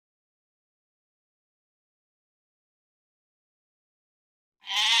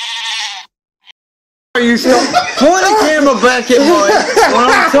Are you still point the camera back at Mike when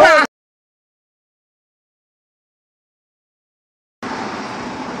I'm talking?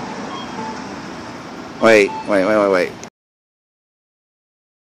 Wait.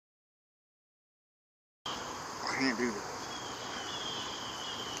 I can't do this.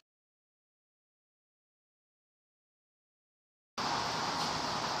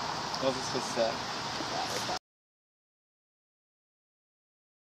 What was this set?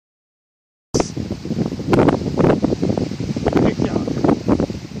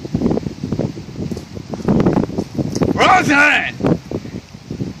 Wrong time!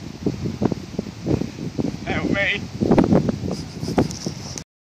 Help me.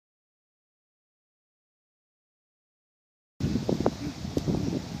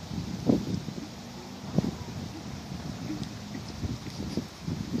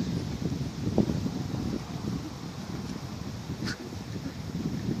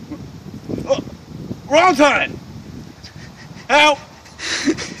 Oh, wrong time! Help!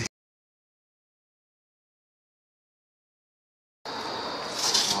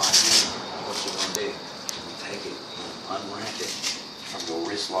 What you gonna do? You take it, unwrap it from your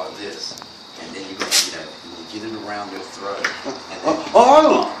wrist like this, and then you're gonna, get it around your throat.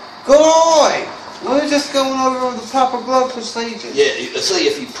 Oh, good eye! We're just going over the proper glove procedure. Yeah, see,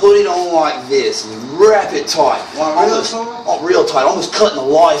 if you put it on like this and you wrap it tight, real tight, almost cutting the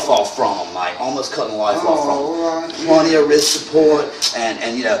life off from them, mate. Almost cutting the life off from them. Right. Plenty of wrist support, and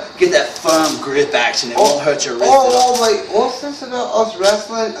get that firm grip action. It won't hurt your wrist at all. Wait, what's this about us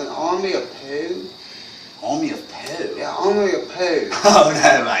wrestling an army of poo? Army of poo? Yeah, army of poo. Oh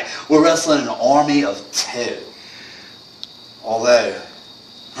no, mate. We're wrestling an army of two. Although,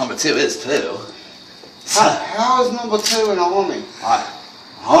 number two is poo. How is number two an army? I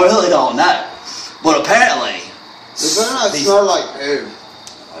really don't know. But apparently... They better not smell like poo.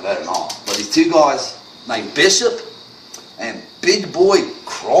 I better not. But these two guys named Bishop and Big Boy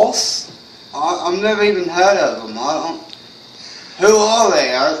Cross... I've never even heard of them. Who are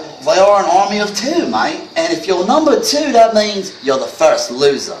they? They are an army of two, mate. And if you're number two, that means you're the first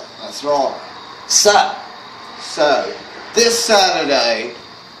loser. That's right. So, this Saturday...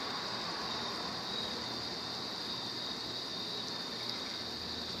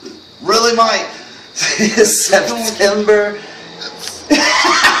 really, mate? September...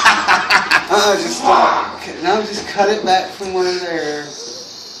 just cut it back from where there.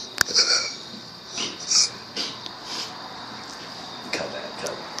 Cut that.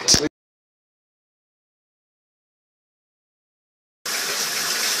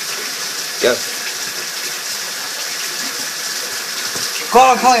 Go.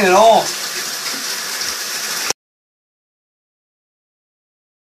 Gotta clean it off.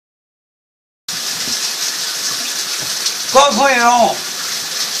 Gotta clean it off.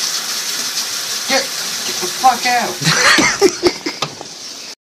 Get the fuck out.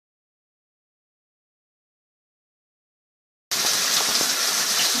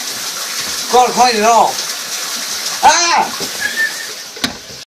 Gotta clean it off. Ah!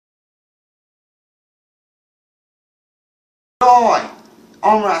 Hi,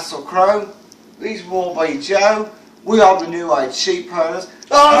 I'm Russell Crowe. These Wallabee Joe. We are the New Age Sheep Herders.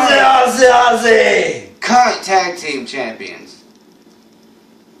 Aussie! Current tag team champions.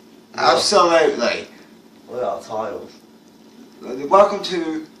 Absolutely. What are our titles? Welcome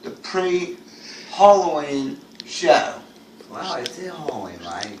to the pre-Halloween show. We already did Halloween,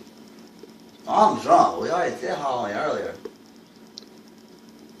 mate. I'm drunk. We already did Halloween earlier.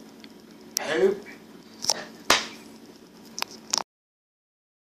 Who?